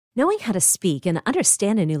Knowing how to speak and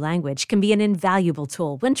understand a new language can be an invaluable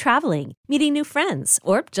tool when traveling, meeting new friends,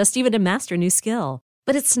 or just even to master a new skill.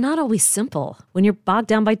 But it's not always simple when you're bogged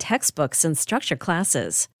down by textbooks and structured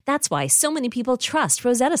classes. That's why so many people trust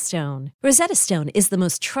Rosetta Stone. Rosetta Stone is the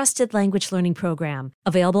most trusted language learning program,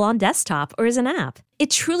 available on desktop or as an app. It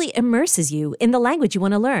truly immerses you in the language you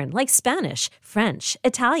want to learn, like Spanish, French,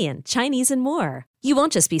 Italian, Chinese, and more. You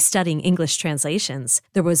won't just be studying English translations.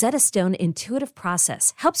 The Rosetta Stone intuitive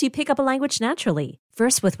process helps you pick up a language naturally,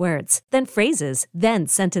 first with words, then phrases, then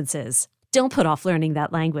sentences. Don't put off learning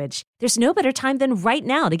that language. There's no better time than right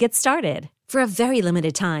now to get started. For a very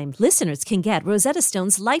limited time, listeners can get Rosetta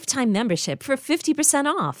Stone's lifetime membership for 50%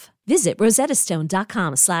 off. Visit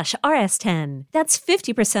rosettastone.com/rs10. That's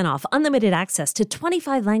 50% off unlimited access to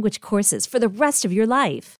 25 language courses for the rest of your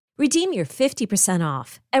life. Redeem your 50%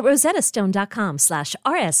 off at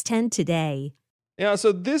rosettastone.com/rs10 today. Yeah,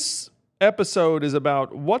 so this episode is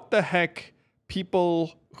about what the heck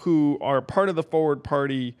people who are part of the Forward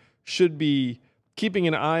Party should be keeping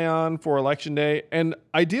an eye on for Election Day, and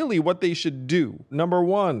ideally what they should do. Number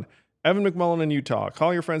one, Evan McMullin in Utah.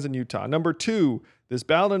 Call your friends in Utah. Number two, this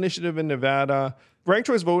ballot initiative in Nevada. Ranked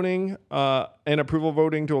choice voting and approval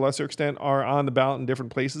voting to a lesser extent are on the ballot in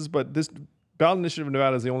different places, but this ballot initiative in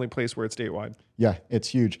Nevada is the only place where it's statewide. Yeah, it's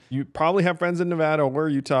huge. You probably have friends in Nevada or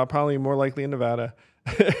Utah, probably more likely in Nevada.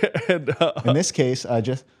 In this case,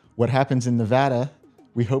 just what happens in Nevada,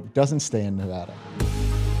 we hope doesn't stay in Nevada.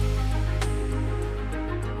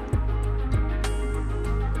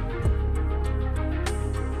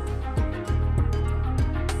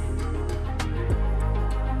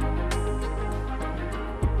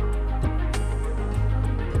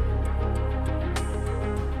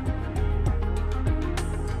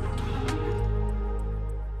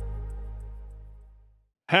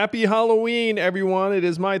 Happy Halloween, everyone. It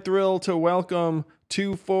is my thrill to welcome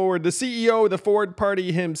to Forward the CEO of the Forward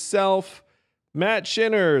Party himself, Matt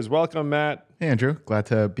Shinners. Welcome, Matt. Hey, Andrew. Glad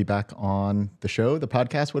to be back on the show, the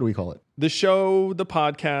podcast. What do we call it? The show, the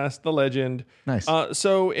podcast, the legend. Nice.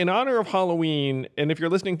 So in honor of Halloween, and if you're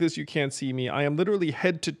listening to this, you can't see me, I am literally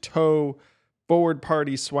head to toe Forward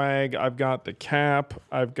Party swag. I've got the cap.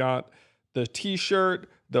 I've got the t-shirt,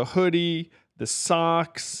 the hoodie, the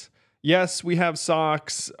socks. Yes, we have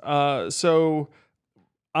socks. So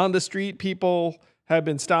on the street, people have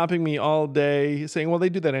been stopping me all day saying, well, they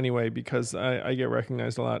do that anyway because I get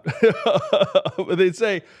recognized a lot. They'd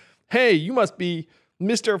say, hey, you must be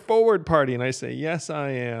Mr. Forward Party. And I say, yes,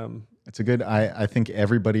 I am. It's a good, I think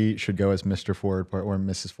everybody should go as Mr. Forward Party or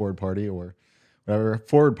Mrs. Forward Party or whatever,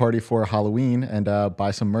 Forward Party for Halloween and buy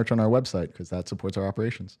some merch on our website because that supports our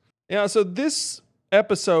operations. Yeah, so this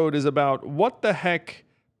episode is about what the heck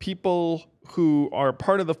people who are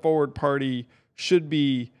part of the Forward Party should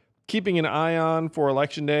be keeping an eye on for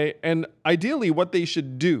Election Day, and ideally what they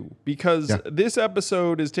should do, because this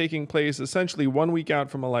episode is taking place essentially 1 week out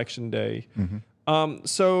from Election Day. Mm-hmm.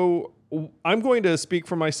 So I'm going to speak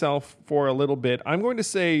for myself for a little bit. I'm going to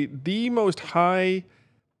say the most high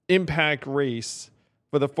impact race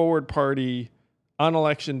for the Forward Party on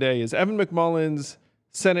Election Day is Evan McMullin's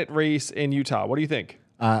Senate race in Utah. What do you think?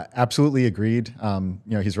 Absolutely agreed.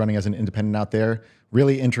 He's running as an independent out there.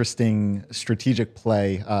 Really interesting strategic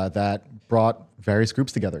play that brought various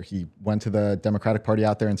groups together. He went to the Democratic Party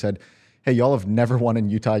out there and said, hey, y'all have never won in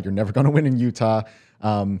Utah. You're never going to win in Utah.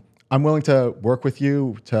 I'm willing to work with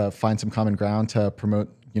you to find some common ground to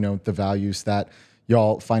promote, the values that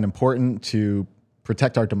y'all find important to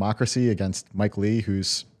protect our democracy against Mike Lee,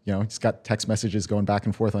 who's, he's got text messages going back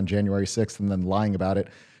and forth on January 6th and then lying about it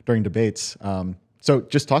during debates. So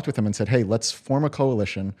just talked with him and said, hey, let's form a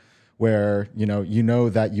coalition where,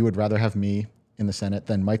 that you would rather have me in the Senate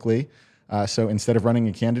than Mike Lee. So instead of running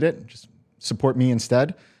a candidate, just support me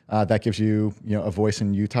instead. That gives you, a voice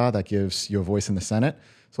in Utah. That gives you a voice in the Senate.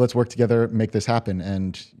 So let's work together, make this happen.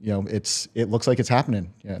 And, it looks like it's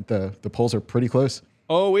happening. Yeah, the polls are pretty close.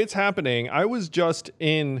 Oh, it's happening. I was just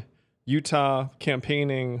in Utah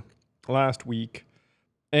campaigning last week.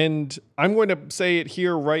 And I'm going to say it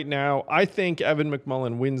here right now. I think Evan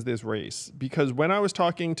McMullin wins this race because when I was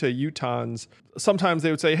talking to Utahns, sometimes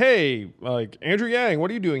they would say, hey, like Andrew Yang, what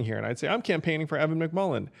are you doing here? And I'd say, I'm campaigning for Evan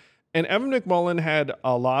McMullin. And Evan McMullin had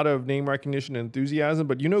a lot of name recognition and enthusiasm,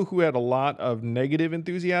 but who had a lot of negative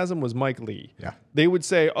enthusiasm was Mike Lee. Yeah. They would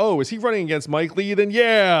say, oh, is he running against Mike Lee? Then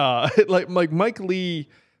yeah. like Mike Lee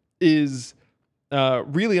is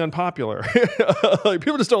really unpopular. Like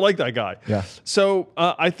people just don't like that guy. Yeah. So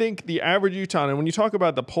I think the average Utah, and when you talk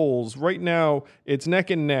about the polls right now, it's neck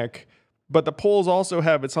and neck But the polls also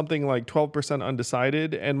have it something like 12%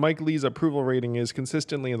 undecided, and Mike Lee's approval rating is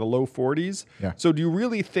consistently in the low 40s. Yeah. So do you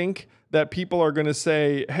really think that people are going to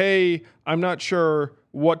say, hey, I'm not sure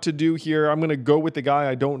what to do here. I'm going to go with the guy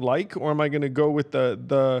I don't like, or am I going to go with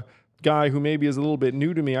the guy who maybe is a little bit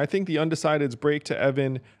new to me? I think the undecideds break to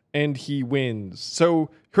Evan, and he wins. So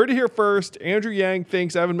heard it here first. Andrew Yang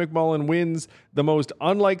thinks Evan McMullin wins the most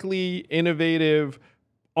unlikely, innovative,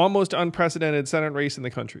 almost unprecedented Senate race in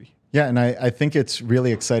the country. Yeah, and I think it's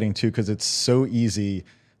really exciting too, because it's so easy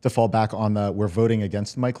to fall back on we're voting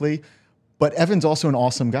against Mike Lee. But Evan's also an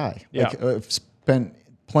awesome guy. Yeah. I've spent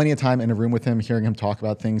plenty of time in a room with him, hearing him talk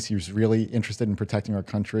about things. He was really interested in protecting our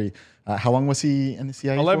country. How long was he in the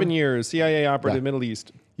CIA 11 for? years, CIA operative, Middle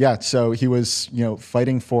East. Yeah, so he was,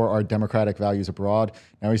 fighting for our democratic values abroad.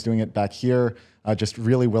 Now he's doing it back here. Just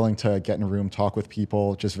really willing to get in a room, talk with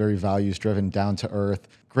people, just very values driven, down to earth.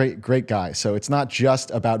 Great guy. So it's not just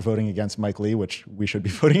about voting against Mike Lee, which we should be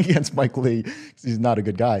voting against Mike Lee because he's not a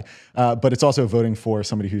good guy. But it's also voting for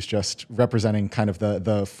somebody who's just representing kind of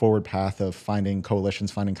the forward path of finding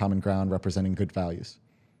coalitions, finding common ground, representing good values.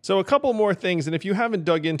 So a couple more things, and if you haven't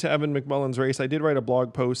dug into Evan McMullin's race, I did write a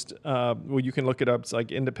blog post where you can look it up. It's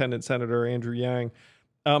like Independent Senator Andrew Yang.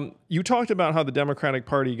 You talked about how the Democratic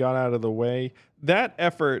Party got out of the way. That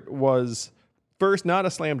effort was first not a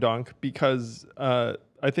slam dunk because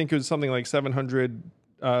I think it was something like 700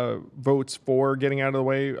 votes for getting out of the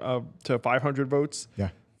way to 500 votes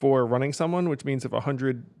for running someone, which means if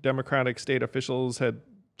 100 Democratic state officials had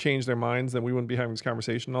changed their minds, then we wouldn't be having this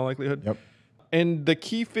conversation in all likelihood. Yep. And the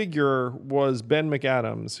key figure was Ben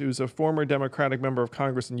McAdams, who's a former Democratic member of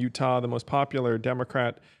Congress in Utah, the most popular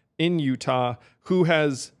Democrat in Utah, who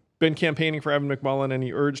has been campaigning for Evan McMullin, and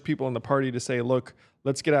he urged people in the party to say, look,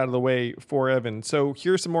 let's get out of the way for Evan. So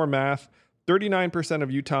here's some more math. 39% of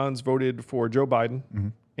Utahns voted for Joe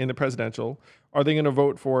Biden in the presidential. Are they going to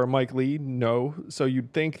vote for Mike Lee? No. So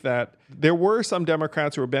you'd think that there were some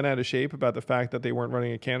Democrats who were bent out of shape about the fact that they weren't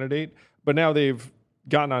running a candidate, but now they've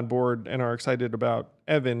gotten on board and are excited about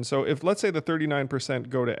Evan. So if, let's say, the 39%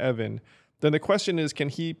 go to Evan, then the question is, can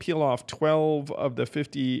he peel off 12 of the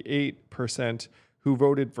 58% who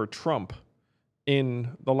voted for Trump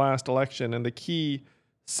in the last election? And the key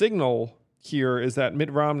signal here is that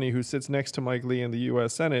Mitt Romney, who sits next to Mike Lee in the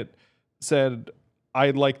U.S. Senate, said, I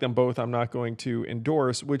like them both. I'm not going to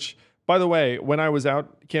endorse, which, by the way, when I was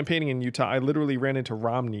out campaigning in Utah, I literally ran into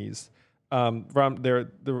Romneys.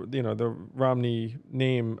 The Romney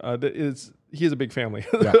name he has a big family.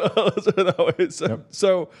 Yeah.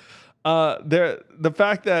 So the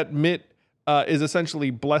fact that Mitt is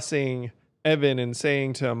essentially blessing Evan and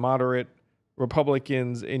saying to moderate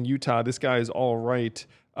Republicans in Utah, this guy is all right,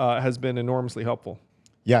 has been enormously helpful.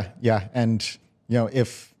 Yeah, and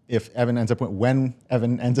if Evan ends up when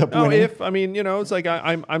Evan ends up winning, it's like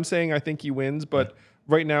I'm saying I think he wins, but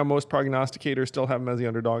right now most prognosticators still have him as the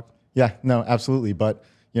underdog. Yeah, no, absolutely. But,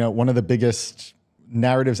 one of the biggest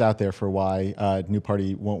narratives out there for why new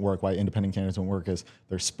party won't work, why independent candidates won't work is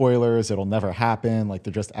they're spoilers, it'll never happen, like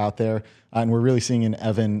they're just out there. And we're really seeing in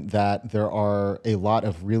Evan that there are a lot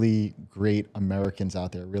of really great Americans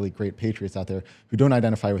out there, really great patriots out there who don't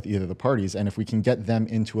identify with either of the parties. And if we can get them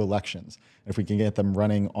into elections, if we can get them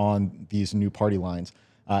running on these new party lines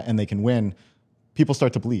and they can win, people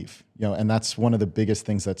start to believe, and that's one of the biggest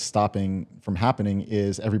things that's stopping from happening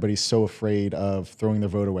is everybody's so afraid of throwing their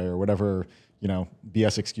vote away or whatever,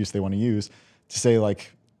 BS excuse they want to use to say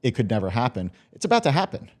like it could never happen. It's about to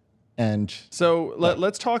happen. And so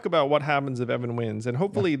let's talk about what happens if Evan wins. And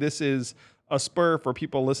hopefully this is a spur for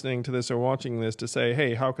people listening to this or watching this to say,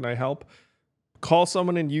 hey, how can I help? Call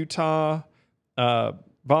someone in Utah,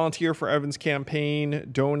 volunteer for Evan's campaign,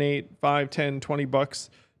 donate $5, $10, $20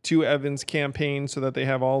 to Evan's campaign so that they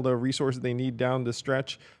have all the resources they need down the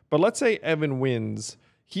stretch. But let's say Evan wins.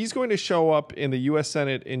 He's going to show up in the U.S.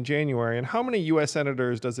 Senate in January. And how many U.S.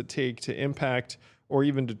 senators does it take to impact or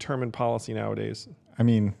even determine policy nowadays? I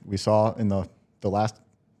mean, we saw in the last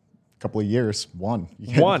couple of years, one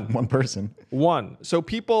person. One. So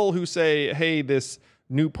people who say, hey, this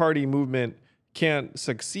new party movement can't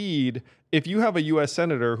succeed, if you have a U.S.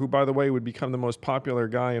 senator who, by the way, would become the most popular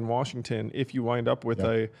guy in Washington if you wind up with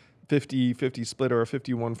a 50-50 split or a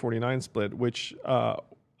 51-49 split, which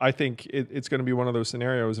I think it's going to be one of those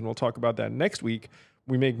scenarios, and we'll talk about that next week.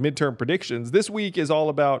 We make midterm predictions. This week is all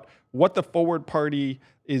about what the Forward Party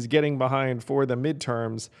is getting behind for the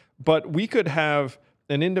midterms, but we could have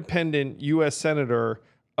an independent U.S. senator.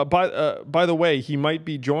 By the way, he might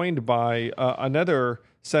be joined by another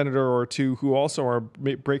senator or two who also are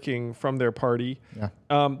breaking from their party. Yeah.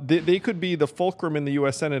 They could be the fulcrum in the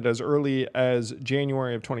U.S. Senate as early as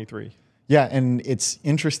January of 23. Yeah, and it's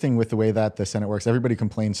interesting with the way that the Senate works. Everybody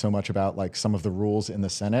complains so much about like some of the rules in the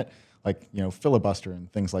Senate, like filibuster and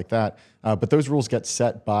things like that. But those rules get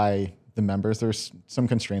set by the members. There's some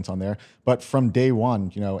constraints on there, but from day one,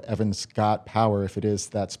 Evans got power, if it is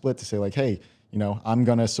that split, to say like, hey, I'm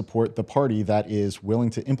going to support the party that is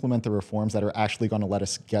willing to implement the reforms that are actually going to let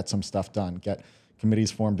us get some stuff done, get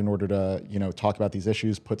committees formed in order to talk about these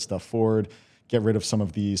issues, put stuff forward, get rid of some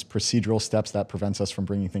of these procedural steps that prevents us from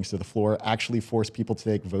bringing things to the floor, actually force people to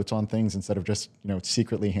take votes on things instead of just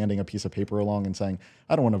secretly handing a piece of paper along and saying,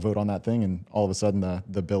 I don't want to vote on that thing, and all of a sudden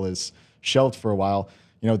the bill is shelved for a while.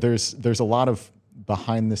 There's a lot of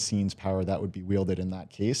behind the scenes power that would be wielded in that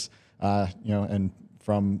case. And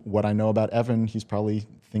from what I know about Evan, he's probably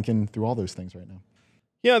thinking through all those things right now.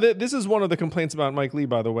 Yeah, this is one of the complaints about Mike Lee,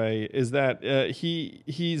 by the way, is that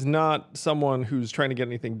he's not someone who's trying to get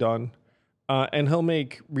anything done. And he'll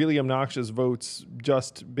make really obnoxious votes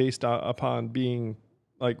just based upon being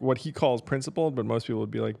like what he calls principled, but most people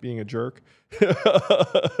would be like being a jerk.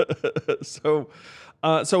 So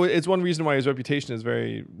it's one reason why his reputation is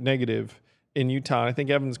very negative in Utah. I think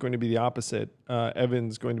Evan's going to be the opposite.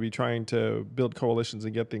 Evan's going to be trying to build coalitions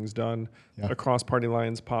and get things done across party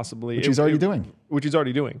lines, possibly. Which he's already doing. Which he's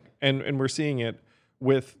already doing. And we're seeing it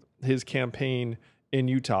with his campaign in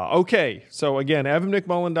Utah. Okay, so again,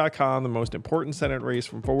 evanmcmullen.com, the most important Senate race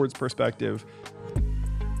from Forward's perspective.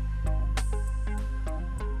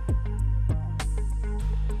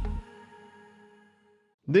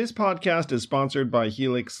 This podcast is sponsored by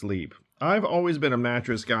Helix Sleep. I've always been a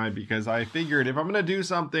mattress guy because I figured if I'm going to do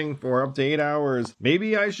something for up to 8 hours,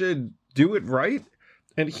 maybe I should do it right.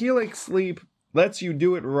 And Helix Sleep lets you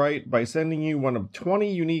do it right by sending you one of 20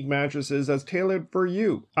 unique mattresses that's tailored for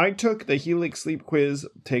you. I took the Helix Sleep quiz,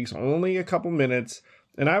 takes only a couple minutes,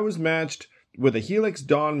 and I was matched with a Helix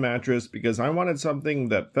Dawn mattress because I wanted something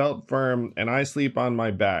that felt firm and I sleep on my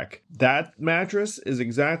back. That mattress is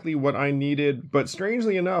exactly what I needed, but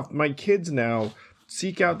strangely enough, my kids now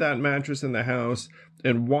seek out that mattress in the house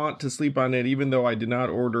and want to sleep on it even though I did not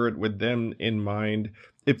order it with them in mind.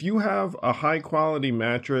 If you have a high quality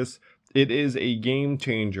mattress, it is a game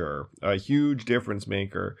changer, a huge difference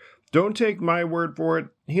maker. Don't take my word for it.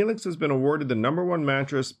 Helix has been awarded the #1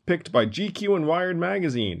 mattress picked by GQ and Wired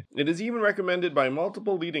magazine. It is even recommended by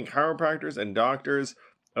multiple leading chiropractors and doctors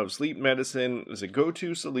of sleep medicine as a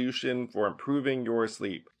go-to solution for improving your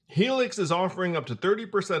sleep. Helix is offering up to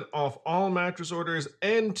 30% off all mattress orders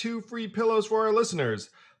and 2 free pillows for our listeners.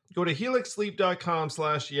 Go to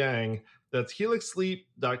helixsleep.com/yang. That's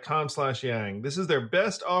helixsleep.com/yang. This is their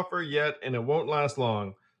best offer yet, and it won't last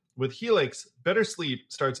long. With Helix, better sleep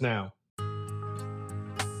starts now.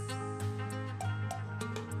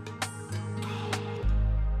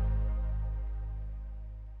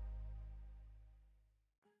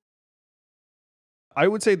 I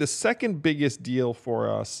would say the second biggest deal for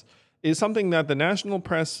us is something that the national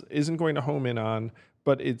press isn't going to home in on,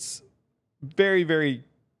 but it's very, very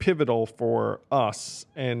pivotal for us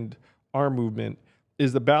and our movement,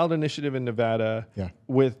 is the ballot initiative in Nevada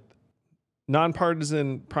with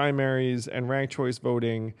nonpartisan primaries and ranked choice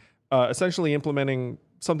voting, essentially implementing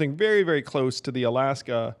something very, very close to the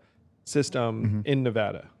Alaska system in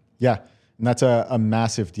Nevada. Yeah, and that's a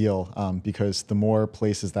massive deal because the more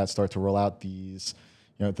places that start to roll out these,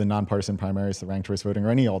 the nonpartisan primaries, the ranked choice voting, or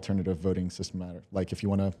any alternative voting system matter. Like if you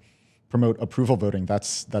want to promote approval voting,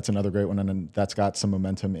 that's another great one, and that's got some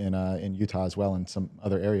momentum in Utah as well and some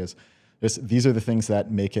other areas. These are the things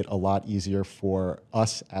that make it a lot easier for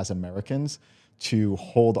us as Americans to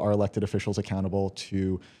hold our elected officials accountable,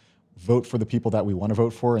 to vote for the people that we want to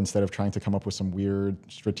vote for instead of trying to come up with some weird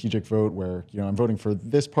strategic vote where, I'm voting for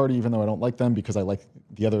this party even though I don't like them because I like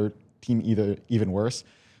the other team even worse.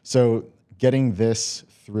 So getting this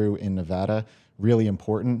through in Nevada, really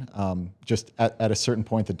important. Just at a certain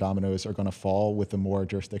point, the dominoes are going to fall with the more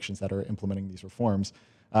jurisdictions that are implementing these reforms.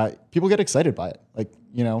 People get excited by it. I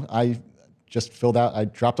just I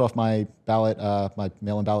dropped off my ballot, my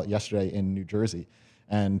mail-in ballot yesterday in New Jersey,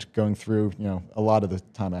 and going through, a lot of the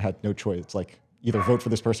time I had no choice. It's like either vote for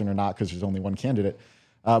this person or not because there's only one candidate.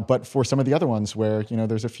 But for some of the other ones where,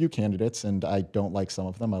 there's a few candidates and I don't like some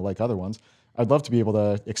of them, I like other ones, I'd love to be able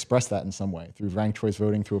to express that in some way through ranked choice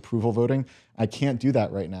voting, through approval voting. I can't do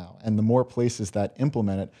that right now. And the more places that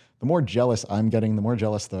implement it, the more jealous I'm getting, the more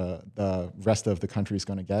jealous the rest of the country is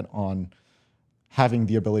going to get on having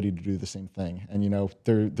the ability to do the same thing. And,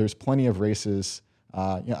 there's plenty of races.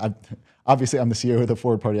 Obviously, I'm the CEO of the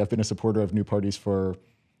Forward Party. I've been a supporter of new parties for,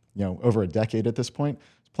 over a decade at this point.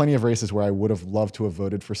 There's plenty of races where I would have loved to have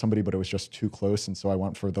voted for somebody, but it was just too close. And so I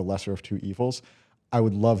went for the lesser of two evils. I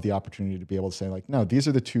would love the opportunity to be able to say, like, no, these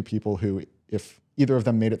are the two people who, if either of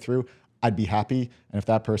them made it through, I'd be happy. And if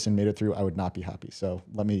that person made it through, I would not be happy. So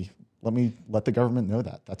let the government know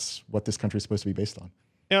that. That's what this country is supposed to be based on.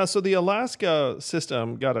 Yeah, so the Alaska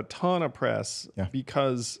system got a ton of press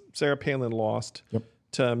because Sarah Palin lost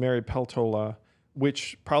to Mary Peltola,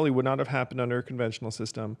 which probably would not have happened under a conventional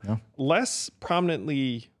system. No. Less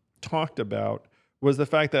prominently talked about was the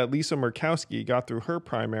fact that Lisa Murkowski got through her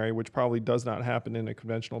primary, which probably does not happen in a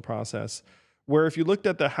conventional process, where if you looked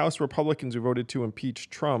at the House Republicans who voted to impeach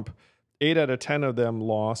Trump, 8 out of 10 of them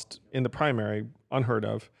lost in the primary, unheard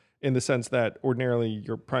of, in the sense that ordinarily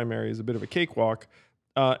your primary is a bit of a cakewalk.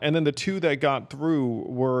 And then the 2 that got through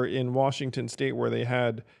were in Washington State, where they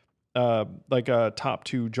had like a top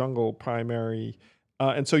 2 jungle primary.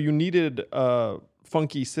 And so you needed a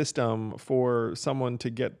funky system for someone to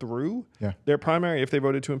get through their primary if they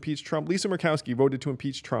voted to impeach Trump. Lisa Murkowski voted to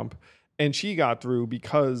impeach Trump, and she got through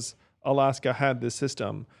because Alaska had this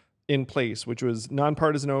system in place, which was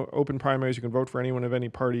nonpartisan open primaries. You can vote for anyone of any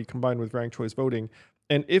party combined with ranked choice voting.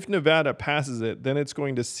 And if Nevada passes it, then it's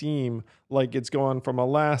going to seem like it's gone from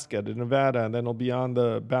Alaska to Nevada, and then it'll be on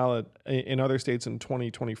the ballot in other states in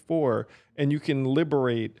 2024. And you can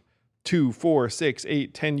liberate 2, 4, 6,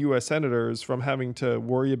 8, 10 U.S. senators from having to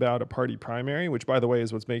worry about a party primary, which, by the way,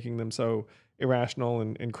 is what's making them so irrational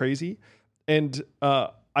and crazy. And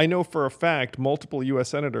I know for a fact multiple U.S.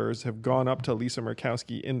 senators have gone up to Lisa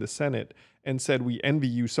Murkowski in the Senate and said, we envy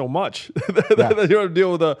you so much that you don't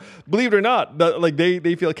deal with believe it or not, like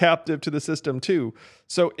they feel captive to the system too.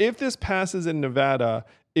 So if this passes in Nevada,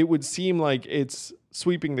 it would seem like it's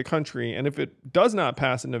sweeping the country. And if it does not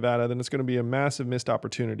pass in Nevada, then it's going to be a massive missed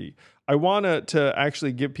opportunity. I want to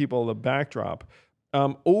actually give people the backdrop.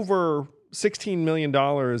 Over $16 million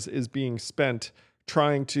is being spent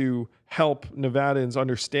trying to help Nevadans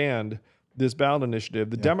understand this ballot initiative.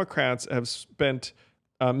 The Democrats have spent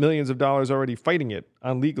millions of dollars already fighting it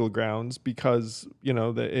on legal grounds because, you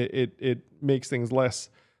know, it makes things less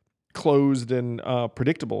closed and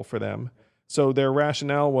predictable for them. So their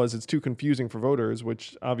rationale was it's too confusing for voters,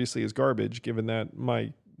 which obviously is garbage, given that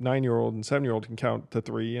my 9-year-old and 7-year-old can count to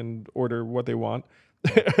 3 and order what they want.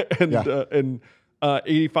 And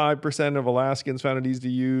 85% of Alaskans found it easy to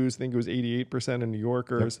use. I think it was 88% of New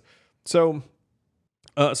Yorkers. So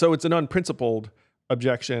it's an unprincipled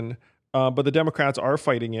objection, but the Democrats are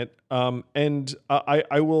fighting it. And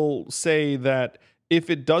I will say that if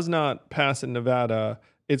it does not pass in Nevada,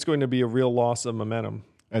 it's going to be a real loss of momentum.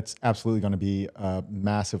 It's absolutely going to be a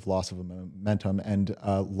massive loss of momentum and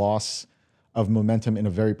a loss of momentum in a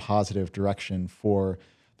very positive direction for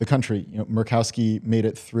the country. You know, Murkowski made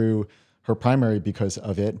it through her primary because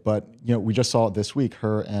of it, but you know, we just saw it this week.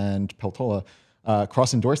 Her and Peltola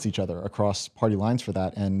cross-endorsed each other across party lines for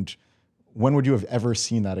that. And when would you have ever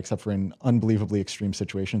seen that except for in unbelievably extreme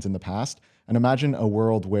situations in the past? And imagine a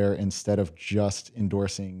world where instead of just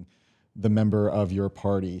endorsing the member of your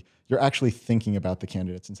party, you're actually thinking about the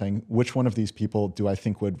candidates and saying, which one of these people do I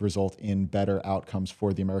think would result in better outcomes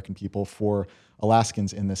for the American people, for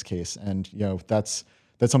Alaskans in this case? And you know, that's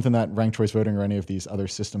something that ranked choice voting or any of these other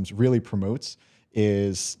systems really promotes,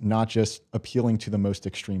 is not just appealing to the most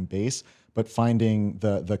extreme base, but finding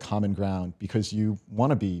the common ground, because you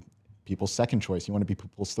want to be people's second choice. You want to be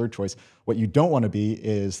people's third choice. What you don't want to be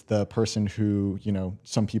is the person who, you know,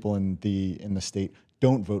 some people in the state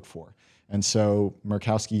don't vote for. And so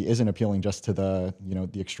Murkowski isn't appealing just to the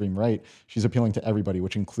extreme right. She's appealing to everybody,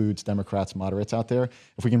 which includes Democrats, moderates out there.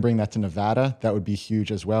 If we can bring that to Nevada, that would be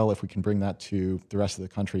huge as well. If we can bring that to the rest of the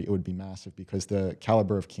country, it would be massive, because the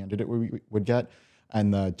caliber of candidate we would get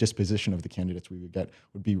and the disposition of the candidates we would get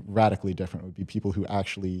would be radically different. It would be people who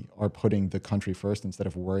actually are putting the country first instead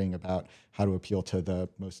of worrying about how to appeal to the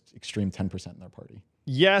most extreme 10% in their party.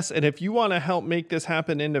 Yes, and if you want to help make this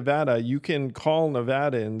happen in Nevada, you can call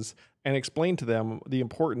Nevadans and explain to them the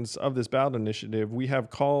importance of this ballot initiative. We have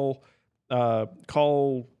call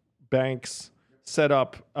banks set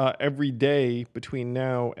up every day between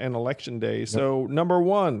now and Election Day. So number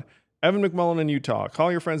 1, Evan McMullin in Utah. Call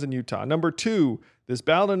your friends in Utah. Number 2, this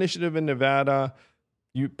ballot initiative in Nevada.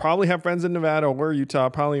 You probably have friends in Nevada or Utah,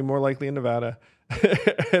 probably more likely in Nevada.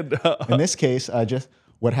 And, in this case, just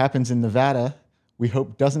what happens in Nevada, we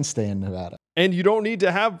hope doesn't stay in Nevada. And you don't need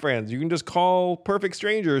to have friends. You can just call perfect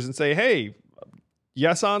strangers and say, hey,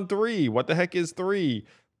 yes on 3. What the heck is 3?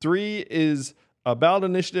 3 is a ballot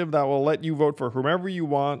initiative that will let you vote for whomever you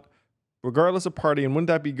want, regardless of party, and wouldn't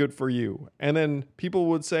that be good for you? And then people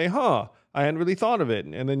would say, I hadn't really thought of it.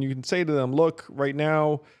 And then you can say to them, look, right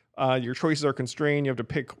now, your choices are constrained. You have to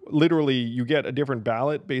pick, literally, you get a different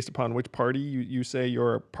ballot based upon which party you say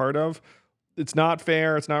you're a part of. it's not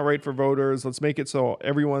fair. It's not right for voters. Let's make it so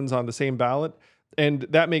everyone's on the same ballot. And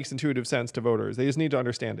that makes intuitive sense to voters. They just need to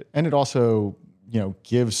understand it. And it also,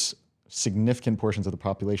 gives significant portions of the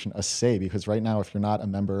population a say, because right now, if you're not a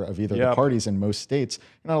member of either of the parties in most states,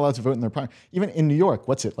 you're not allowed to vote in their primary. Even in New York,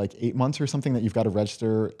 what's it, like 8 months or something that you've got to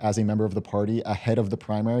register as a member of the party ahead of the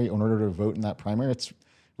primary in order to vote in that primary? It's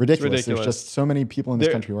ridiculous. There's just so many people in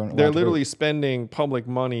this country who aren't allowed to vote. They're literally spending public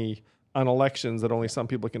money on elections that only some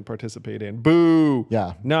people can participate in. Boo.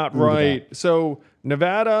 Yeah. Not right. So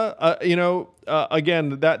Nevada,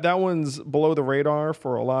 again, that one's below the radar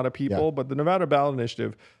for a lot of people, but the Nevada ballot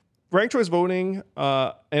initiative, ranked choice voting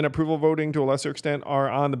and approval voting to a lesser extent are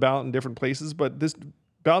on the ballot in different places, but this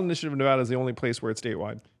ballot initiative in Nevada is the only place where it's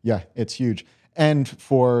statewide. Yeah, it's huge. And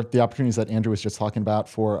for the opportunities that Andrew was just talking about,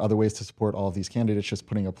 for other ways to support all of these candidates, just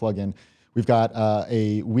putting a plug in, we've got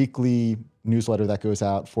a weekly newsletter that goes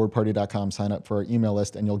out, forwardparty.com. Sign up for our email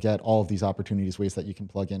list, and you'll get all of these opportunities, ways that you can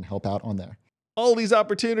plug in, help out on there. All these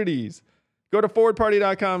opportunities. Go to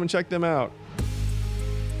forwardparty.com and check them out.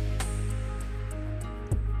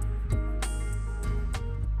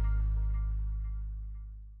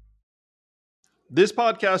 This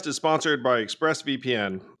podcast is sponsored by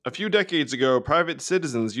ExpressVPN. A few decades ago, private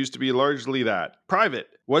citizens used to be largely that. Private.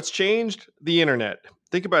 What's changed? The internet.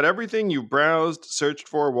 Think about everything you browsed, searched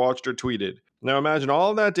for, watched, or tweeted. Now imagine all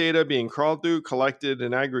of that data being crawled through, collected,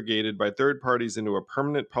 and aggregated by third parties into a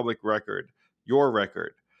permanent public record. Your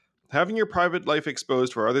record. Having your private life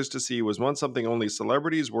exposed for others to see was once something only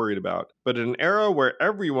celebrities worried about. But in an era where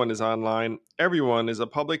everyone is online, everyone is a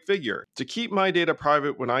public figure. To keep my data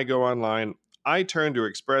private when I go online, I turn to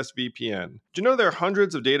ExpressVPN. Do you know there are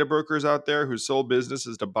hundreds of data brokers out there whose sole business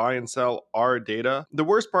is to buy and sell our data? The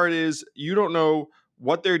worst part is you don't know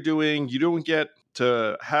what they're doing. You don't get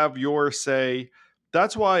to have your say.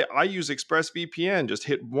 That's why I use ExpressVPN. Just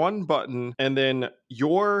hit one button and then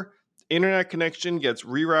your internet connection gets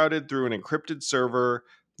rerouted through an encrypted server.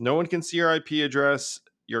 No one can see your IP address.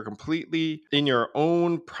 You're completely in your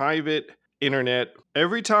own private internet.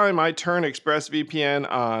 Every time I turn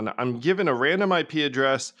ExpressVPN on, I'm given a random IP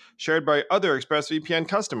address shared by other ExpressVPN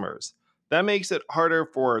customers. That makes it harder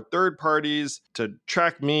for third parties to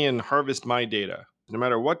track me and harvest my data. No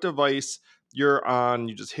matter what device you're on,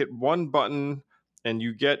 you just hit one button and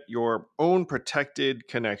you get your own protected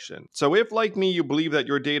connection. So if, like me, you believe that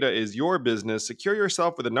your data is your business, secure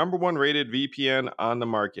yourself with the #1 rated VPN on the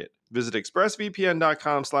market. Visit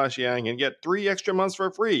expressvpn.com/yang and get 3 extra months for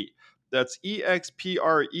free. That's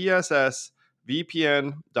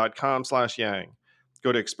expressvpn.com/yang.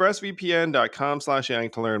 Go to expressvpn.com/yang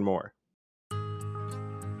to learn more.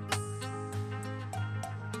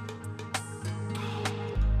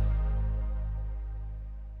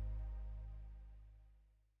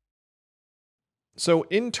 So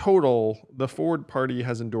in total, the Forward Party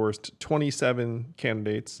has endorsed 27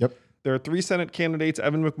 candidates. Yep. There are 3 Senate candidates: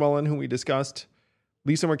 Evan McMullin, who we discussed,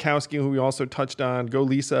 Lisa Murkowski, who we also touched on. Go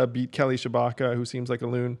Lisa, beat Kelly Tshibaka, who seems like a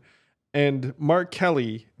loon, and Mark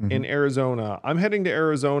Kelly in Arizona. I'm heading to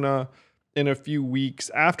Arizona in a few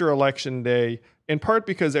weeks after Election Day, in part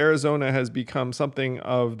because Arizona has become something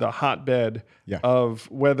of the hotbed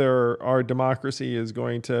of whether our democracy is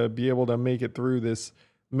going to be able to make it through this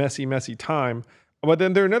messy, messy time. But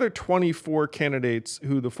then there are another 24 candidates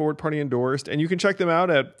who the Forward Party endorsed, and you can check them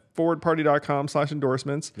out at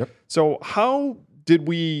forwardparty.com/endorsements. Yep. So how did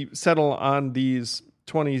we settle on these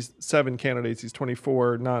 27 candidates, these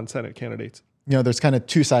 24 non-Senate candidates? There's kind of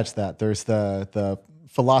 2 sides to that. There's the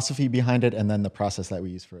philosophy behind it and then the process that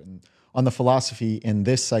we use for it. And on the philosophy, in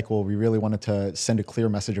this cycle, we really wanted to send a clear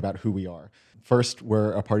message about who we are. First,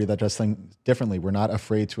 we're a party that does things differently. We're not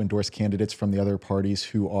afraid to endorse candidates from the other parties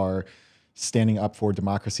who are standing up for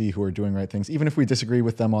democracy, who are doing right things. Even if we disagree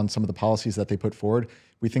with them on some of the policies that they put forward,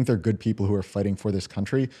 we think they're good people who are fighting for this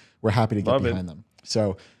country. We're happy to get behind them.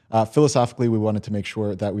 So philosophically, we wanted to make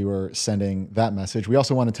sure that we were sending that message. We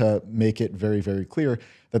also wanted to make it very, very clear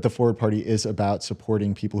that the Forward Party is about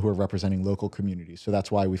supporting people who are representing local communities. So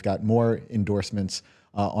that's why we've got more endorsements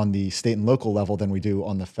on the state and local level than we do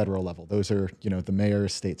on the federal level. Those are, the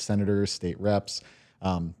mayors, state senators, state reps,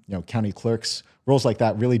 county clerks. Roles like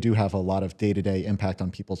that really do have a lot of day-to-day impact on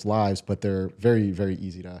people's lives, but they're very, very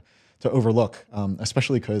easy to overlook,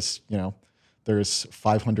 especially because, there's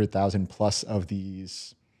 500,000 plus of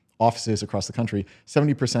these offices across the country.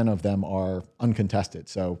 70% of them are uncontested.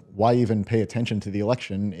 So why even pay attention to the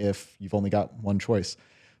election if you've only got one choice?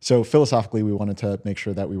 So philosophically, we wanted to make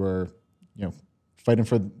sure that we were, fighting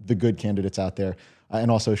for the good candidates out there,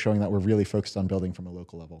 and also showing that we're really focused on building from a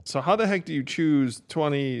local level. So how the heck do you choose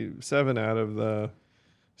 27 out of the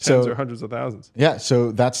tens or hundreds of thousands. Yeah,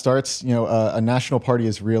 so that starts, a national party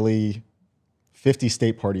is really 50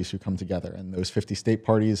 state parties who come together. And those 50 state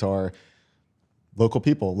parties are local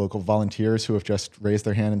people, local volunteers who have just raised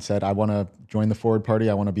their hand and said, I want to join the Forward Party.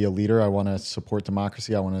 I want to be a leader. I want to support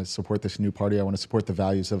democracy. I want to support this new party. I want to support the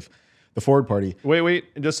values of the Forward Party. Wait.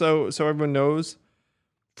 Just so everyone knows,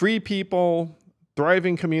 free people,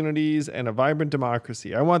 thriving communities, and a vibrant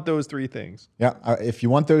democracy. I want those three things. Yeah, if you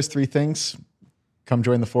want those three things, come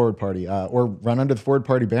join the Forward Party or run under the Forward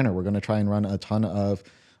Party banner. We're going to try and run a ton of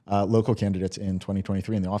local candidates in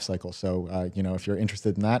 2023 in the off cycle. So, if you're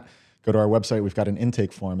interested in that, go to our website. We've got an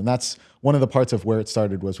intake form. And that's one of the parts of where it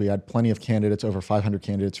started was we had plenty of candidates, over 500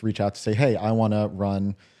 candidates, reach out to say, hey, I want to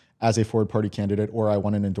run as a Forward Party candidate, or I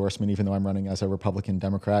want an endorsement, even though I'm running as a Republican,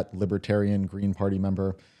 Democrat, Libertarian, Green Party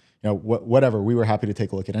member, whatever. We were happy to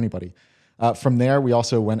take a look at anybody. From there, we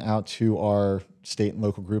also went out to our state and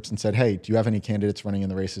local groups and said, hey, do you have any candidates running in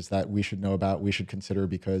the races that we should know about, we should consider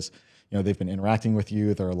because they've been interacting with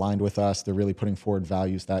you, they're aligned with us, they're really putting forward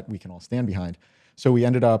values that we can all stand behind. So we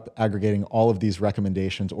ended up aggregating all of these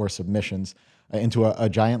recommendations or submissions into a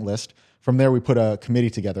giant list. From there, we put a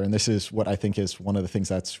committee together, and this is what I think is one of the things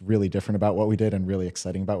that's really different about what we did and really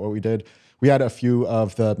exciting about what we did. We had a few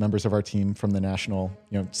of the members of our team from the national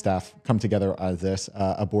staff come together as this.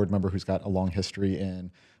 A board member who's got a long history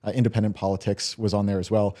in independent politics was on there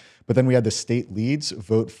as well. But then we had the state leads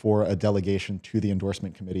vote for a delegation to the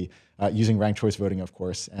endorsement committee using ranked choice voting, of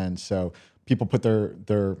course. And so people put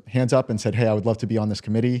their hands up and said, hey, I would love to be on this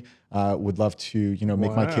committee, would love to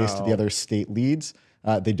make my case to the other state leads.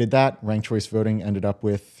 They did that. Ranked choice voting ended up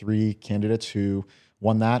with 3 candidates who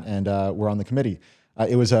won that and were on the committee.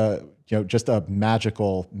 It was just a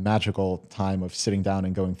magical time of sitting down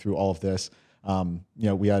and going through all of this.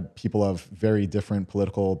 We had people of very different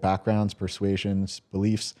political backgrounds, persuasions,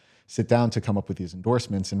 beliefs sit down to come up with these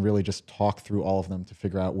endorsements and really just talk through all of them to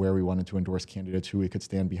figure out where we wanted to endorse candidates, who we could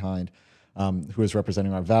stand behind, who is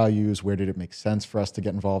representing our values, where did it make sense for us to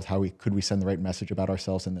get involved, could we send the right message about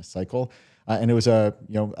ourselves in this cycle. And it was I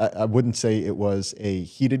wouldn't say it was a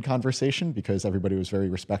heated conversation because everybody was very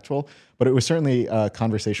respectful, but it was certainly a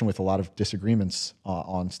conversation with a lot of disagreements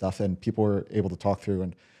on stuff, and people were able to talk through.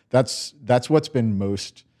 And that's what's been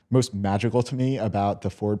most magical to me about the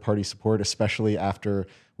Forward Party support, especially after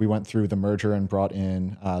we went through the merger and brought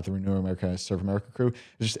in the Renew America, Serve America crew.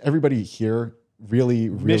 It's just everybody here really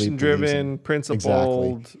mission-driven,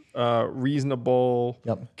 principled, reasonable,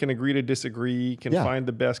 can agree to disagree, can find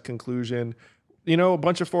the best conclusion. A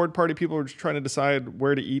bunch of Forward Party people were just trying to decide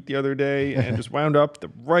where to eat the other day and just wound up the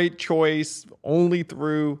right choice only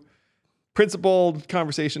through principled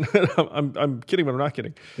conversation. I'm kidding, but I'm not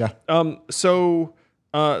kidding. Yeah.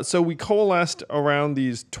 So we coalesced around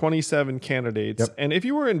these 27 candidates, and if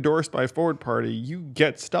you were endorsed by Forward Party, you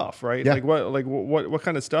get stuff, right? Yeah. What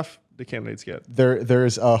kind of stuff do candidates get?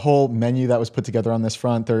 There's a whole menu that was put together on this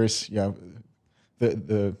front. There's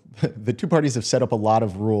the two parties have set up a lot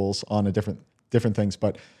of rules on a different things,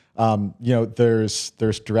 but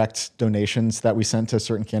there's direct donations that we sent to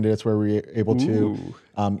certain candidates where we were able to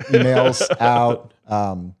emails out.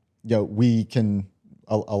 We can.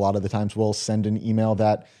 A lot of the times we'll send an email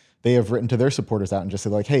that they have written to their supporters out and just say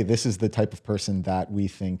like, hey, this is the type of person that we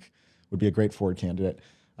think would be a great Forward candidate.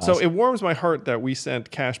 So it warms my heart that we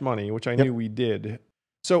sent cash money, which I knew we did.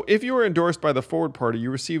 So if you were endorsed by the Forward Party,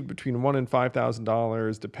 you received between $1,000 and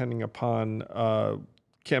 $5,000, depending upon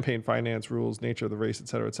campaign finance rules, nature of the race, et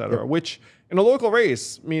cetera, which in a local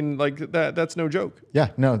race, that's no joke. Yeah,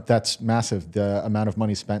 no, that's massive. The amount of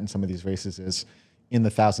money spent in some of these races is in the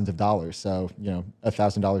thousands of dollars. So,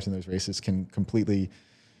 $1,000 in those races can completely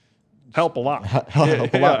help a lot.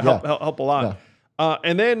 Help a lot. Help a lot. Yeah.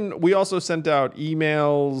 And then we also sent out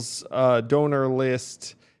emails, donor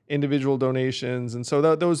list, individual donations. And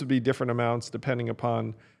so those would be different amounts depending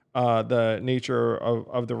upon the nature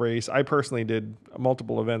of the race. I personally did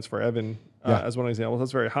multiple events for Evan as one example.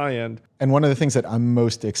 That's very high end. And one of the things that I'm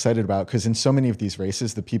most excited about, because in so many of these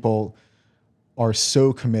races, the people are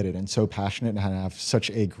so committed and so passionate and have such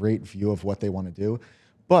a great view of what they want to do.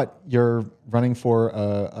 But you're running for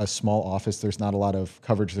a small office. There's not a lot of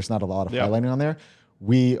coverage. There's not a lot of highlighting on there.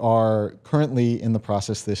 We are currently in the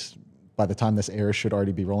process, by the time this airs, should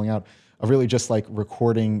already be rolling out, of really just like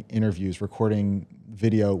recording interviews, recording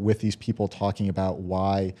video with these people talking about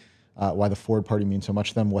why the Forward Party means so much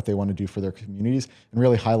to them, what they want to do for their communities, and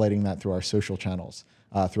really highlighting that through our social channels,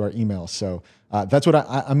 through our emails. So that's what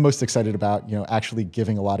I'm most excited about, actually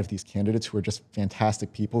giving a lot of these candidates who are just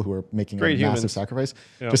fantastic people who are making great a massive humans. sacrifice,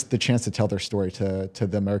 just the chance to tell their story to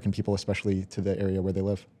the American people, especially to the area where they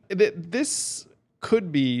live. This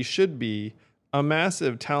should be a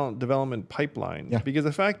massive talent development pipeline. Yeah. Because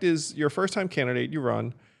the fact is, you're a first-time candidate, you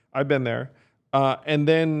run. I've been there. And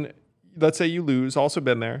then let's say you lose, also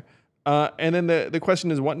been there. And then the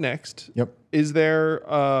question is, what next? Yep. Is there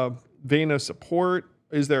a vein of support?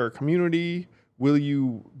 Is there a community? Will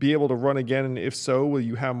you be able to run again? And if so, will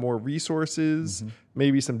you have more resources?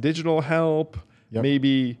 Maybe some digital help? Yep.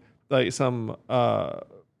 Maybe like some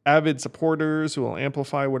avid supporters who will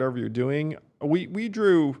amplify whatever you're doing. We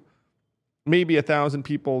drew maybe 1,000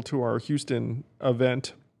 people to our Houston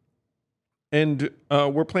event. And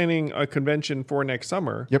we're planning a convention for next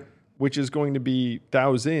summer. Yep. Which is going to be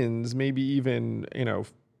thousands, maybe even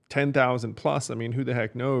 10,000 plus. I mean, who the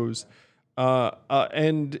heck knows?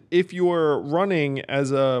 And if you're running as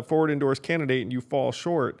a forward endorsed candidate and you fall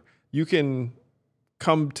short, you can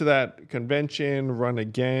come to that convention, run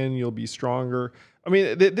again. You'll be stronger. I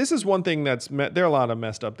mean, this is one thing there are a lot of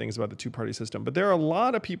messed up things about the two-party system, but there are a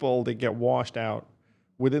lot of people that get washed out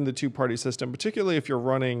within the two-party system, particularly if you're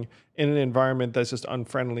running in an environment that's just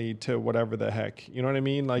unfriendly to whatever the heck. You know what I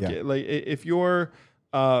mean? Like if you're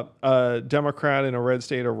a Democrat in a red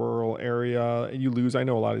state or rural area and you lose, I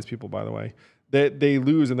know a lot of these people, by the way, they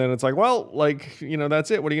lose, and then it's like, well,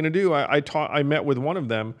 that's it. What are you going to do? I met with one of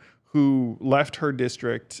them who left her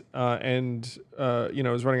district and is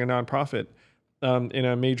running a nonprofit in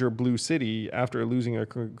a major blue city after losing a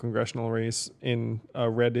congressional race in a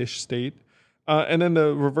reddish state. And then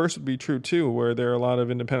the reverse would be true too, where there are a lot of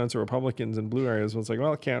independents or Republicans in blue areas. It's like,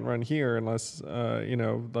 well, I can't run here unless, there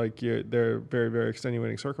are very, very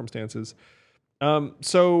extenuating circumstances.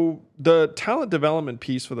 So the talent development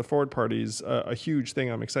piece for the forward party is a huge thing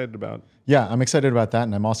I'm excited about. Yeah, I'm excited about that.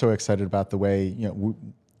 And I'm also excited about the way,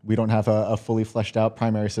 we don't have a fully fleshed out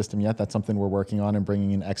primary system yet. That's something we're working on and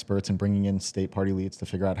bringing in experts and bringing in state party leads to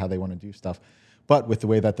figure out how they want to do stuff. But with the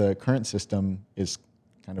way that the current system is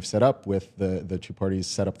kind of set up, with the two parties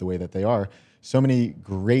set up the way that they are, so many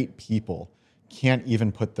great people can't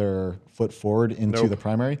even put their foot forward into the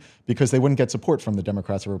primary because they wouldn't get support from the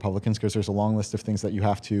Democrats or Republicans, because there's a long list of things that you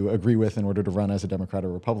have to agree with in order to run as a Democrat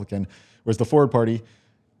or Republican. Whereas the forward party,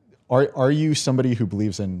 are you somebody who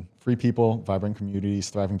believes in free people, vibrant communities,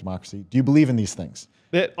 thriving democracy? Do you believe in these things?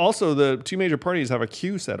 That also, the two major parties have a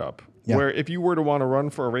queue set up where if you were to want to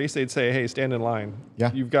run for a race, they'd say, hey, stand in line.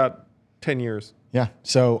 Yeah. You've got 10 years. Yeah.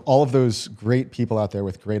 So all of those great people out there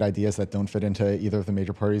with great ideas that don't fit into either of the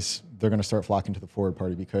major parties, they're going to start flocking to the forward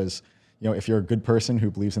party because, if you're a good person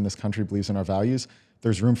who believes in this country, believes in our values,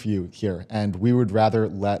 there's room for you here. And we would rather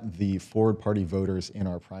let the forward party voters in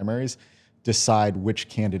our primaries decide which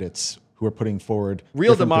candidates who are putting forward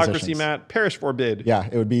real democracy positions. Matt, perish forbid. Yeah,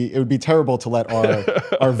 it would be terrible to let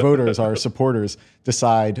our voters, our supporters,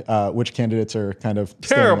 decide which candidates are kind of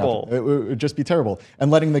terrible. It would just be terrible.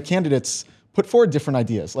 And letting the candidates put forward different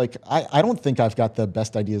ideas. Like, I don't think I've got the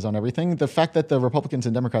best ideas on everything. The fact that the Republicans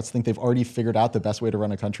and Democrats think they've already figured out the best way to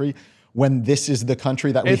run a country, when this is the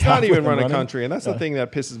country that we have. It's not even run a country. And that's the thing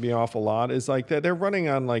that pisses me off a lot, is like they're running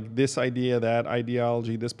on like this idea, that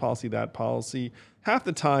ideology, this policy, that policy. Half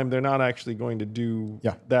the time, they're not actually going to do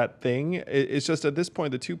that thing. It's just at this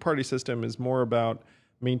point, the two-party system is more about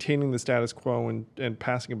maintaining the status quo and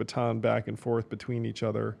passing a baton back and forth between each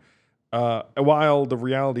other. While the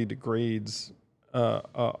reality degrades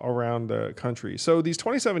around the country. So these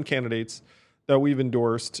 27 candidates that we've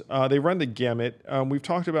endorsed, they run the gamut. We've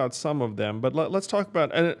talked about some of them, but let's talk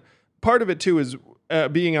about, and part of it too is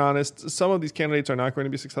being honest, some of these candidates are not going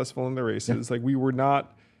to be successful in the races. Yeah. Like, we were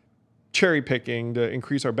not cherry picking to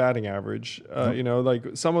increase our batting average. Like,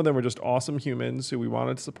 some of them are just awesome humans who we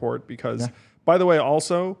wanted to support because, by the way,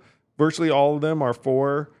 also virtually all of them are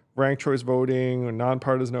for ranked choice voting,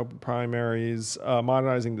 nonpartisan open primaries,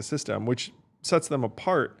 modernizing the system, which sets them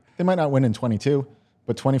apart. They might not win in 22,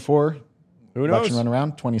 but 24, who knows? Election run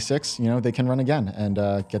around, 26, they can run again and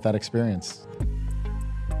get that experience.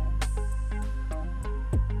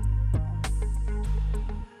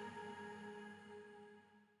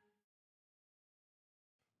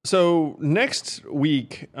 So next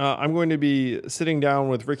week, I'm going to be sitting down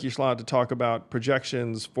with Ricky Schlott to talk about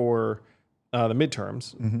projections for the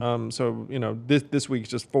midterms. Mm-hmm. This week's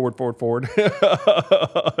just forward. So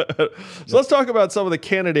let's talk about some of the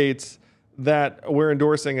candidates that we're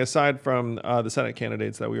endorsing aside from the Senate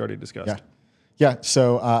candidates that we already discussed. Yeah.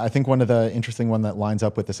 So I think one of the interesting one that lines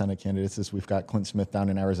up with the Senate candidates is we've got Clint Smith down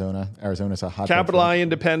in Arizona. Arizona's a hot Capital I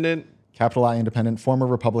independent, former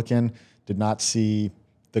Republican, did not see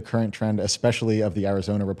the current trend, especially of the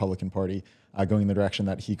Arizona Republican Party, going in the direction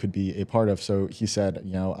that he could be a part of. So he said,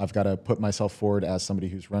 I've got to put myself forward as somebody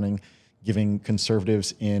who's running, giving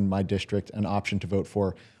conservatives in my district an option to vote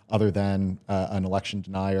for other than an election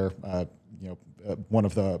denier, one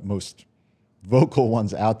of the most vocal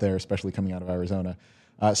ones out there, especially coming out of Arizona.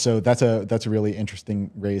 So that's a really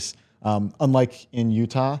interesting race. Unlike in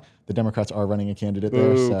Utah, the Democrats are running a candidate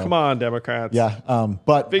there. Ooh, So, come on, Democrats. yeah,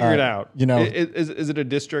 but Figure it out. Is Is it a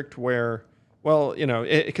district where, well,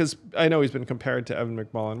 because I know he's been compared to Evan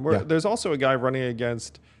McMullin. Where there's also a guy running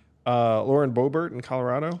against Lauren Boebert in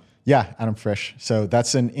Colorado. Yeah, Adam Frisch. So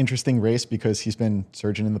that's an interesting race because he's been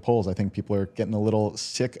surging in the polls. I think people are getting a little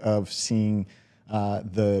sick of seeing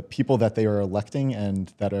the people that they are electing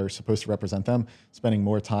and that are supposed to represent them spending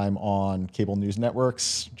more time on cable news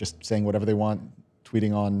networks, just saying whatever they want,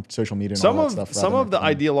 tweeting on social media and all that stuff. Some of the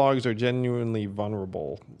ideologues are genuinely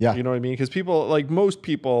vulnerable. Yeah. You know what I mean? Because people, like most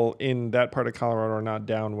people in that part of Colorado, are not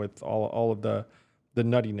down with all of the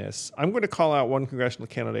nuttiness. I'm going to call out one congressional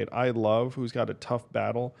candidate I love who's got a tough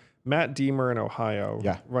battle. Matt Diemer in Ohio,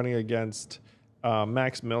 running against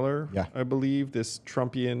Max Miller, I believe, this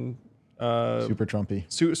Trumpian... super Trumpy.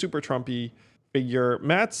 Super Trumpy figure.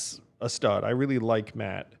 Matt's a stud. I really like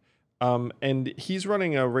Matt. And he's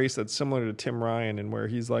running a race that's similar to Tim Ryan, and where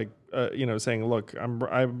he's like, saying, look,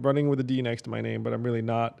 I'm running with a D next to my name, but I'm really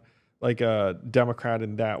not like a Democrat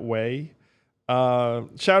in that way.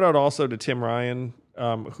 Shout out also to Tim Ryan,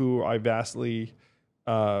 who I vastly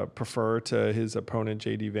prefer to his opponent,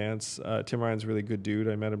 J.D. Vance. Tim Ryan's a really good dude.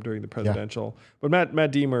 I met him during the presidential. But Matt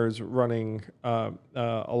Diemer is running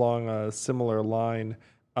along a similar line.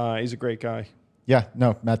 He's a great guy. Yeah,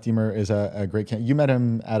 no, Matt Diemer is a great candidate. You met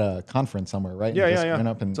him at a conference somewhere, right? Yeah, you just yeah. Went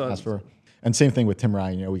up and asked for. And same thing with Tim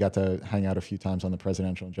Ryan. We got to hang out a few times on the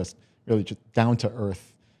presidential, and just really just down to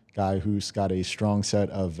earth guy who's got a strong set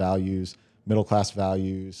of values, middle class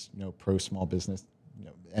values, pro small business,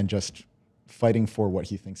 and just fighting for what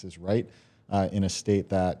he thinks is right in a state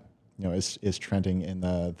that is trending in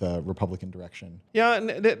the Republican direction. Yeah, and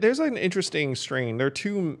there's an interesting strain. There are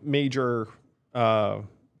two major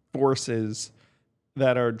forces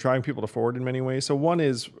that are driving people forward in many ways. So one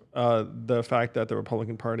is the fact that the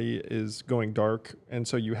Republican Party is going dark, and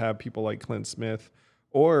so you have people like Clint Smith,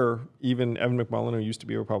 or even Evan McMullin, who used to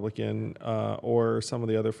be a Republican, or some of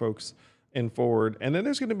the other folks in forward. And then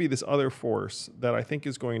there's going to be this other force that I think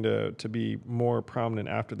is going to be more prominent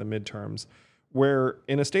after the midterms, where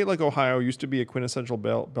in a state like Ohio, used to be a quintessential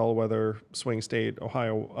bellwether swing state.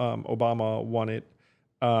 Ohio, Obama won it.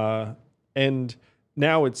 And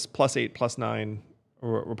now it's +8, +9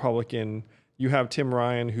 Republican. You have Tim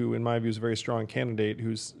Ryan, who in my view is a very strong candidate,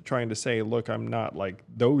 who's trying to say, look, I'm not like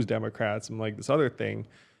those Democrats, I'm like this other thing.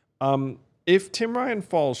 If Tim Ryan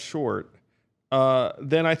falls short,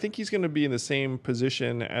 then I think he's going to be in the same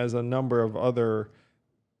position as a number of other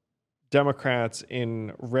Democrats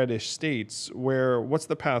in reddish states, where what's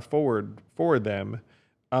the path forward for them?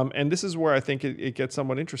 And this is where I think it gets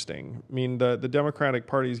somewhat interesting. I mean, the Democratic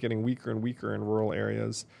Party is getting weaker and weaker in rural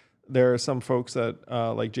areas. There are some folks that,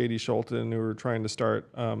 like J.D. Scholten, who are trying to start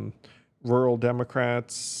rural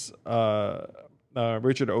Democrats.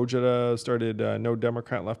 Richard Ojeda started No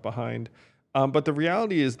Democrat Left Behind. But the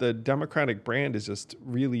reality is the Democratic brand is just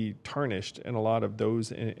really tarnished in a lot of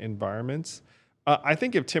those environments. I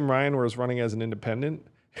think if Tim Ryan was running as an independent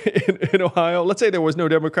in Ohio, let's say there was no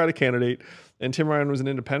Democratic candidate and Tim Ryan was an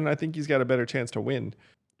independent, I think he's got a better chance to win.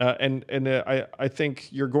 I think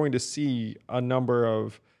you're going to see a number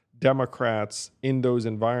of Democrats in those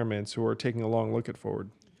environments who are taking a long look at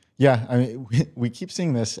forward. Yeah, I mean, we keep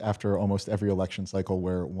seeing this after almost every election cycle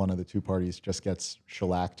where one of the two parties just gets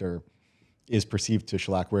shellacked or is perceived to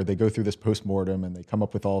shellac, where they go through this postmortem and they come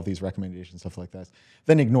up with all of these recommendations, stuff like that,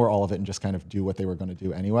 then ignore all of it and just kind of do what they were going to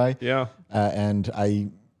do anyway. Yeah. And I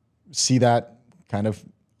see that kind of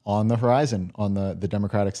on the horizon on the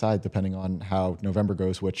Democratic side, depending on how November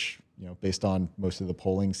goes, which, based on most of the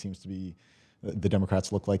polling, seems to be the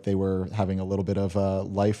Democrats look like they were having a little bit of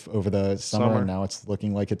life over the summer, and now it's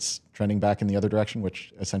looking like it's trending back in the other direction,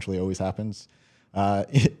 which essentially always happens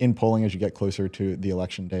in polling as you get closer to the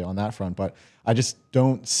election day on that front. But I just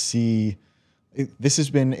don't see, this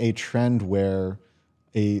has been a trend where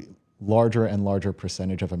a larger and larger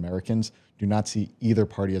percentage of Americans do not see either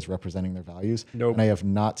party as representing their values. Nope. And I have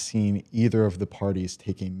not seen either of the parties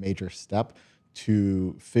take a major step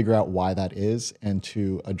to figure out why that is and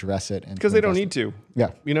to address it. Because they don't need to.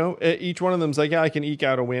 Yeah. Each one of them's like, yeah, I can eke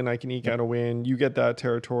out a win. I can eke out a win. You get that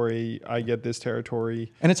territory. I get this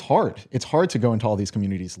territory. And it's hard. It's hard to go into all these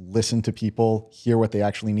communities, listen to people, hear what they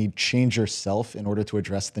actually need, change yourself in order to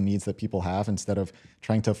address the needs that people have, instead of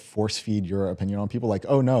trying to force feed your opinion on people. Like,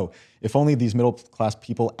 oh no, if only these middle class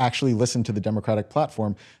people actually listen to the Democratic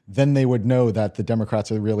platform, then they would know that the Democrats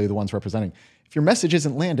are really the ones representing. If your message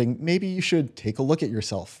isn't landing, maybe you should take a look at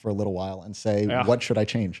yourself for a little while and say, what should I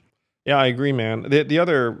change? Yeah, I agree, man. The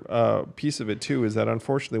other piece of it too is that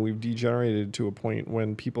unfortunately we've degenerated to a point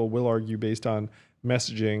when people will argue based on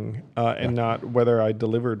messaging and not whether I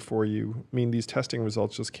delivered for you. I mean, these testing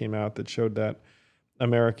results just came out that showed that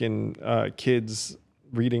American kids'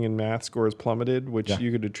 reading and math scores plummeted, which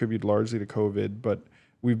you could attribute largely to COVID, but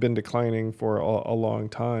we've been declining for a long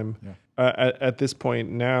time. Yeah. At this point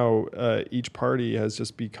now, each party has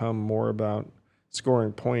just become more about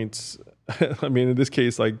scoring points. I mean, in this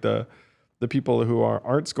case, like the people who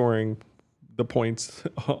aren't scoring the points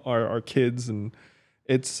are kids, and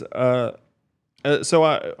it's so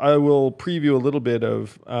I will preview a little bit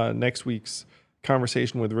of next week's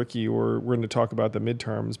conversation with Ricky, or we're going to talk about the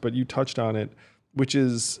midterms. But you touched on it, which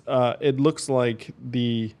is it looks like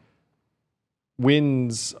the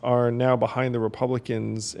wins are now behind the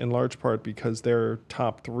Republicans in large part because their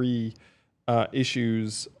top three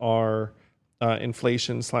issues are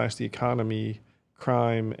inflation / the economy,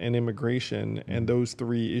 crime, and immigration. And those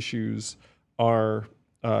three issues are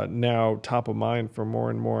now top of mind for more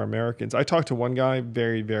and more Americans. I talked to one guy,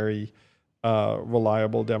 very, very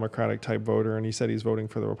reliable Democratic type voter, and he said he's voting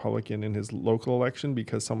for the Republican in his local election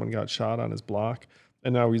because someone got shot on his block.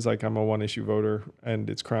 And now he's like, I'm a one issue voter and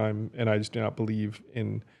it's crime. And I just do not believe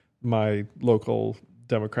in my local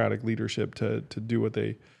Democratic leadership to do what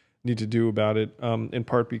they need to do about it, in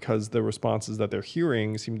part because the responses that they're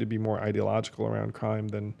hearing seem to be more ideological around crime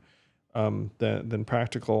than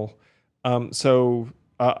practical. So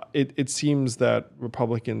it seems that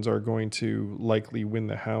Republicans are going to likely win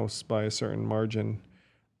the House by a certain margin.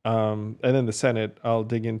 And then the Senate, I'll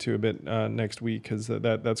dig into a bit next week because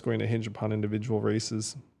that's going to hinge upon individual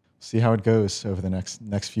races. See how it goes over the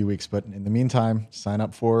next few weeks. But in the meantime, sign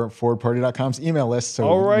up for forwardparty.com's email list so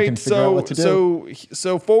you can figure out what to do.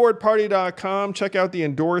 So forwardparty.com, check out the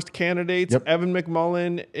endorsed candidates. Yep. Evan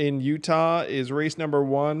McMullin in Utah is race number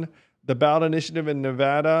 1. The ballot initiative in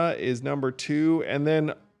Nevada is number 2. And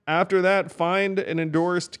then after that, find an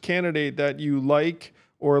endorsed candidate that you like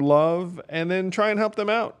or love, and then try and help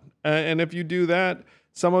them out. And if you do that,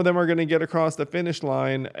 some of them are going to get across the finish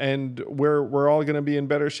line, and we're all going to be in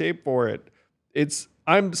better shape for it.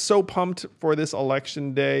 I'm so pumped for this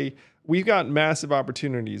election day. We've got massive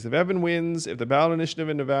opportunities. If Evan wins, if the ballot initiative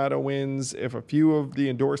in Nevada wins, if a few of the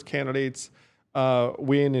endorsed candidates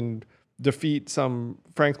win and defeat some,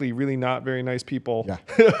 frankly, really not very nice people,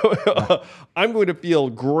 I'm going to feel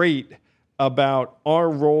great about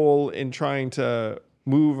our role in trying to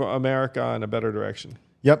move America in a better direction.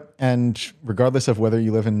 Yep. And regardless of whether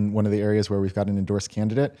you live in one of the areas where we've got an endorsed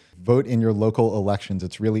candidate, vote in your local elections.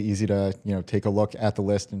 It's really easy to, take a look at the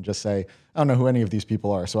list and just say, I don't know who any of these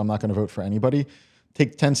people are, so I'm not going to vote for anybody.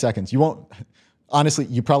 Take 10 seconds. Honestly,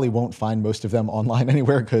 you probably won't find most of them online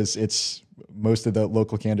anywhere because most of the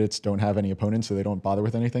local candidates don't have any opponents, so they don't bother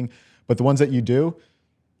with anything. But the ones that you do,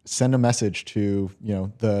 send a message to,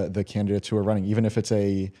 the candidates who are running, even if it's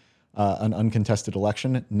an uncontested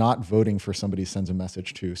election. Not voting for somebody sends a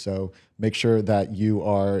message too. So make sure that you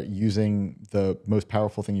are using the most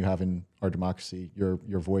powerful thing you have in our democracy, your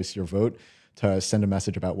voice, your vote, to send a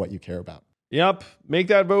message about what you care about. Yep. Make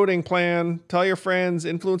that voting plan. Tell your friends,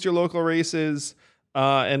 influence your local races,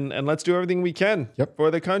 and let's do everything we can for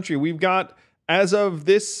the country. We've got, as of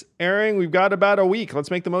this airing, we've got about a week. Let's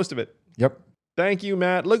make the most of it. Yep. Thank you,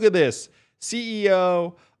 Matt. Look at this.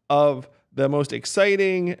 CEO of the most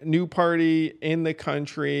exciting new party in the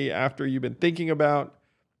country after you've been thinking about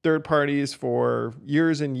third parties for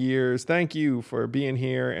years and years. Thank you for being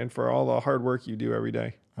here and for all the hard work you do every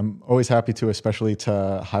day. I'm always happy to, especially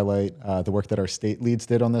to highlight the work that our state leads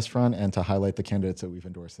did on this front and to highlight the candidates that we've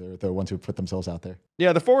endorsed. They're the ones who put themselves out there.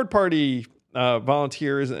 Yeah, the Forward Party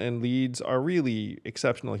volunteers and leads are really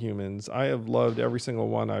exceptional humans. I have loved every single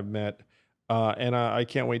one I've met, and I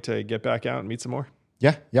can't wait to get back out and meet some more.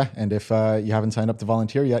 Yeah. And if you haven't signed up to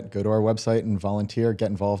volunteer yet, go to our website and volunteer, get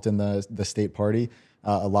involved in the state party.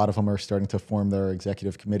 A lot of them are starting to form their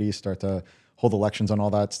executive committees, start to hold elections on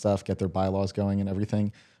all that stuff, get their bylaws going and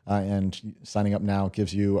everything. And signing up now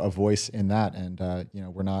gives you a voice in that. And,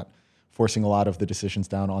 we're not forcing a lot of the decisions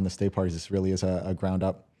down on the state parties. This really is a ground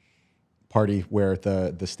up party where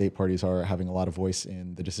the state parties are having a lot of voice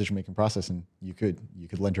in the decision-making process. And you could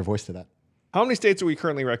lend your voice to that. How many states are we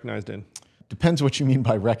currently recognized in? Depends what you mean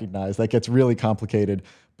by recognized. That gets really complicated.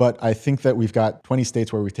 But I think that we've got 20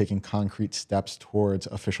 states where we've taken concrete steps towards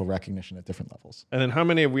official recognition at different levels. And then how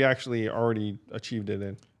many have we actually already achieved it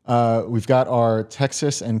in? We've got our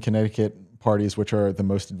Texas and Connecticut parties, which are the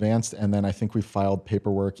most advanced. And then I think we've filed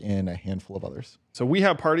paperwork in a handful of others. So we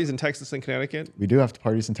have parties in Texas and Connecticut? We do have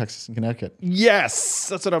parties in Texas and Connecticut. Yes,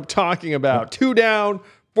 that's what I'm talking about. 2 down,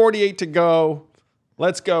 48 to go.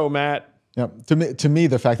 Let's go, Matt. Yeah, to me,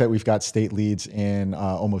 the fact that we've got state leads in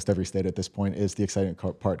almost every state at this point is the exciting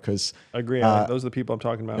part. Because agree. Those are the people I'm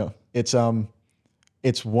talking about.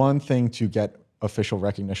 It's one thing to get official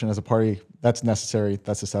recognition as a party. That's necessary.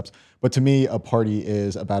 That's the steps. But to me, a party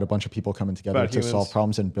is about a bunch of people coming together to solve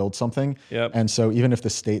problems and build something. Yep. And so even if the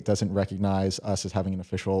state doesn't recognize us as having an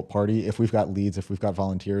official party, if we've got leads, if we've got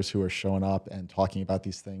volunteers who are showing up and talking about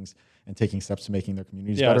these things and taking steps to making their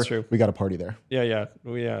communities better, that's true. We got a party there.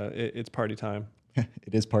 It's party time.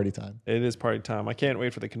 It is party time. It is party time. I can't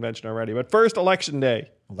wait for the convention already. But first, Election Day.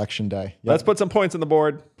 Election Day. Yep. Let's put some points on the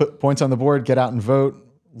board. Put points on the board, get out and vote.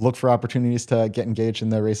 Look for opportunities to get engaged in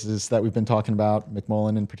the races that we've been talking about.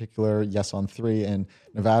 McMullen in particular, Yes on 3 in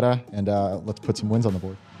Nevada. And let's put some wins on the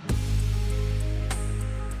board.